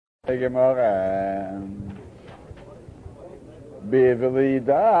Gemara. Bivli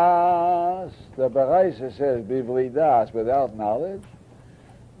das. The Baraisa says bivli das, without knowledge.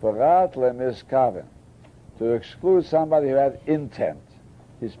 Parat lemiskaven, to exclude somebody who had intent.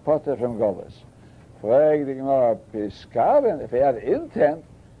 He's potter from Golas. Frag the Gemara, piskaven, if he had intent,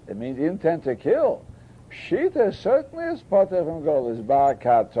 it means intent to kill. Pshita certainly is potter from Golas. Bar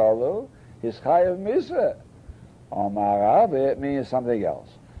katolu, his chayav misa. Omarav, it means something else.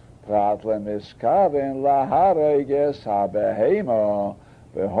 Prat lemiskaven lahareges habehema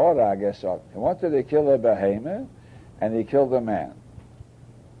behorages. He wanted to kill a behemoth, and he killed a man.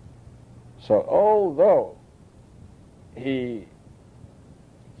 So although he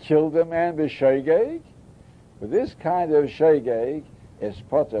killed a man with shogeg, but this kind of shogeg is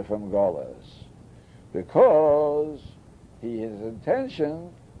potter from Golas, because his intention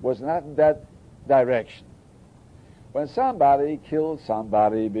was not in that direction. When somebody killed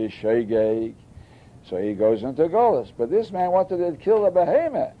somebody with shogeg, so he goes into Golas. But this man wanted to kill a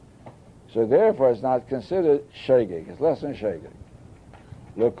behemoth, so therefore it's not considered shogeg. It's less than shogeg.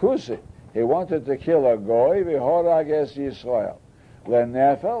 Lekusi, he wanted to kill a goy, v'horages Yisrael.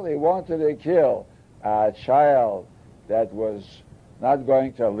 Lenefel, he wanted to kill a child that was not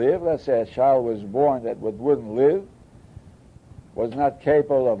going to live. Let's say a child was born that wouldn't live, was not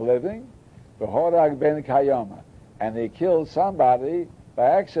capable of living. V'horag ben kayoma, and he killed somebody by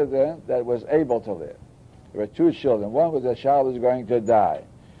accident that was able to live. There were two children. One was a child who was going to die.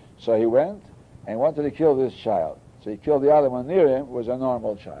 So he went and wanted to kill this child. So he killed the other one near him, who was a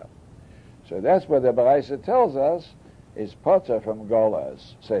normal child. So that's what the Baraisa tells us is potter from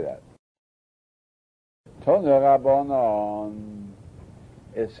Golas. Say that. Tonu Rabbanon.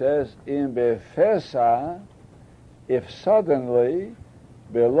 It says in Befesa, if suddenly,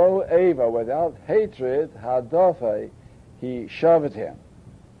 below Eva, without hatred, Hadofe, he shoved him.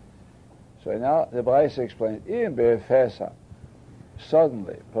 So now the Baraisa explains, in Befesa,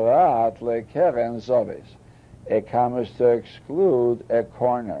 suddenly, Prat lekeren zovis, it comes to exclude a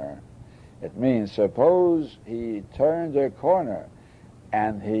corner. It means, suppose he turned a corner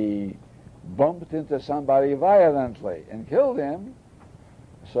and he bumped into somebody violently and killed him,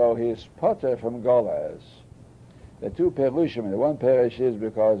 so he's potter from Golas. The two perushim, the one perush is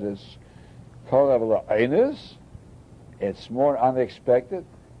because it's korav la'enis, it's more unexpected.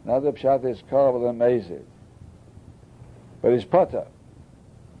 Another pshat is korav la'mezid. But he's potter.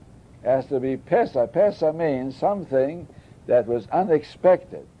 Has to be pesa. Pesa means something that was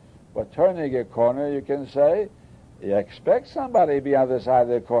unexpected. But turning a corner, you can say, you expect somebody to be on the other side of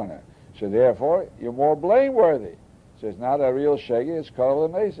the corner. So therefore, you're more blameworthy. So it's not a real shegi, it's called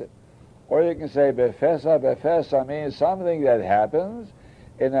a mezid. Or you can say, befesa. Befesa means something that happens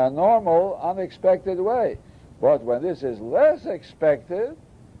in a normal, unexpected way. But when this is less expected,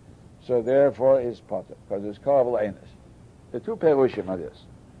 so therefore it's potter, because it's called enes. The two perushim are this.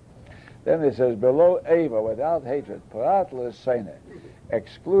 Then it says, below Eva, without hatred, prat l'seine,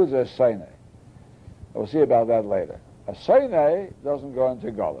 excludes a seine. We'll see about that later. A seine doesn't go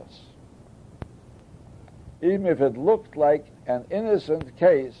into Golas. Even if it looked like an innocent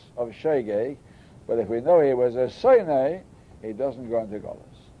case of shogeg, but if we know he was a seine, he doesn't go into Golas.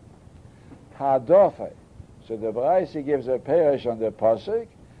 Hadofe. So the Baraisa gives a perish on the pasuk.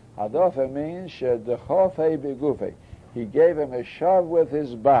 Hadofe means shedechofe begufe. He gave him a shove with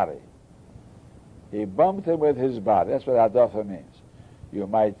his body. He bumped him with his body. That's what hadofe means. You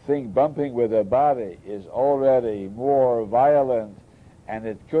might think bumping with a body is already more violent and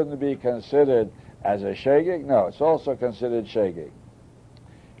it couldn't be considered as a shogeg. No, it's also considered shogeg.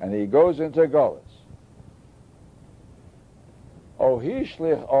 And he goes into Golas. O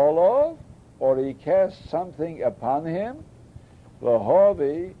hishlich olov, or he cast something upon him,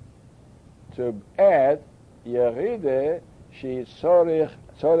 lahovi, to add yeride shi tzorich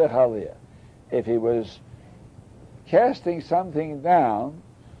aliyah. If he was casting something down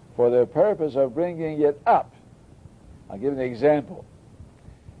for the purpose of bringing it up. I'll give an example.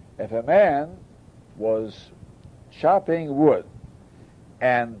 If a man was chopping wood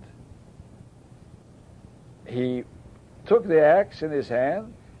and he took the axe in his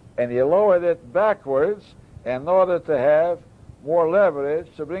hand and he lowered it backwards in order to have more leverage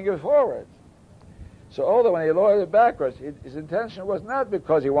to bring it forward. So although when he lowered it backwards, his intention was not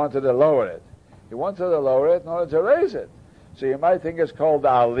because he wanted to lower it. He wanted to lower it in order to raise it. So you might think it's called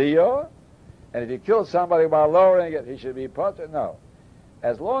aliyah, and if he killed somebody while lowering it, he should be potter. No.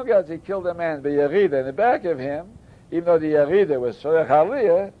 As long as he killed a man by yerida in the back of him, even though the yerida was tzorech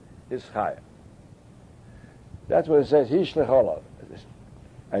aliyah, is chayah. That's what it says, hishlich olav.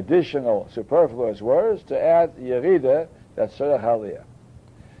 Additional superfluous words to add yerida, that's tzorech aliyah.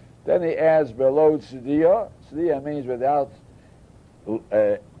 Then he adds below tzediyah. Tzediyah means without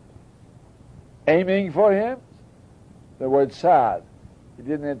aiming for him. The word sad. He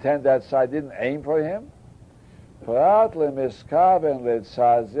didn't intend that side, didn't aim for him. To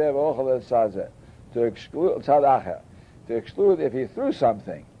exclude if he threw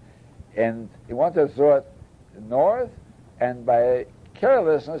something and he wanted to throw it north, and by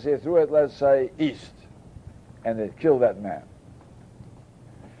carelessness he threw it, let's say, east, and it killed that man.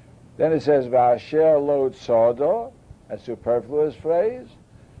 Then it says, V'asher lo tzodo, a superfluous phrase.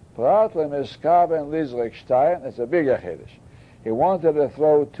 Prat le'miskaben lizrik shtayim, that's a bigger chiddush. He wanted to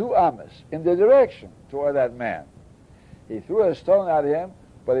throw 2 amas in the direction toward that man. He threw a stone at him,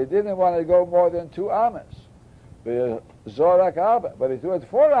 but he didn't want to go more than 2 amas. Zorak abba, but he threw it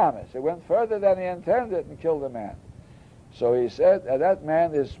 4 amas. It went further than he intended and killed the man. So he said that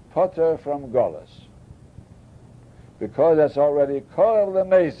man is potter from Golas, because that's already kol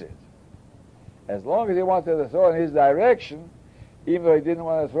lemezid. As long as he wanted to throw in his direction, even though he didn't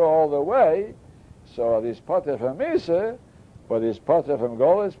want to throw all the way, so he's potter from Misa, but he's potter from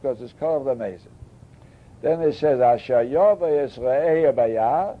Golas because it's kol lemezid. Then it says, Asher Yova Yisrael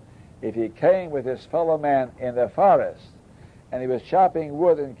Bayar, if he came with his fellow man in the forest, and he was chopping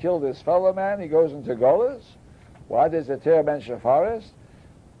wood and killed his fellow man, he goes into Golas. Why does the Torah mention forest?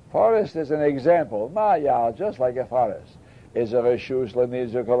 Forest is an example. Ma'yal, just like a forest, is a reshus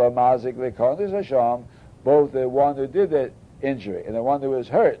l'nizuk or l'mazik l'kondis Hashem. Both the one who did the injury and the one who was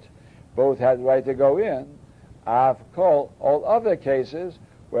hurt, both had right to go in. I've called all other cases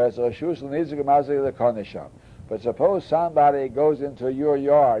where it's reshus l'nizuk or l'mazik l'kondis Hashem. But suppose somebody goes into your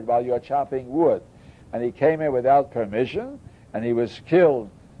yard while you're chopping wood, and he came in without permission, and he was killed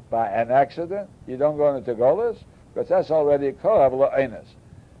by an accident. You don't go into Golas, because that's already kol avlo einos.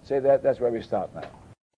 Say that's where we stop now.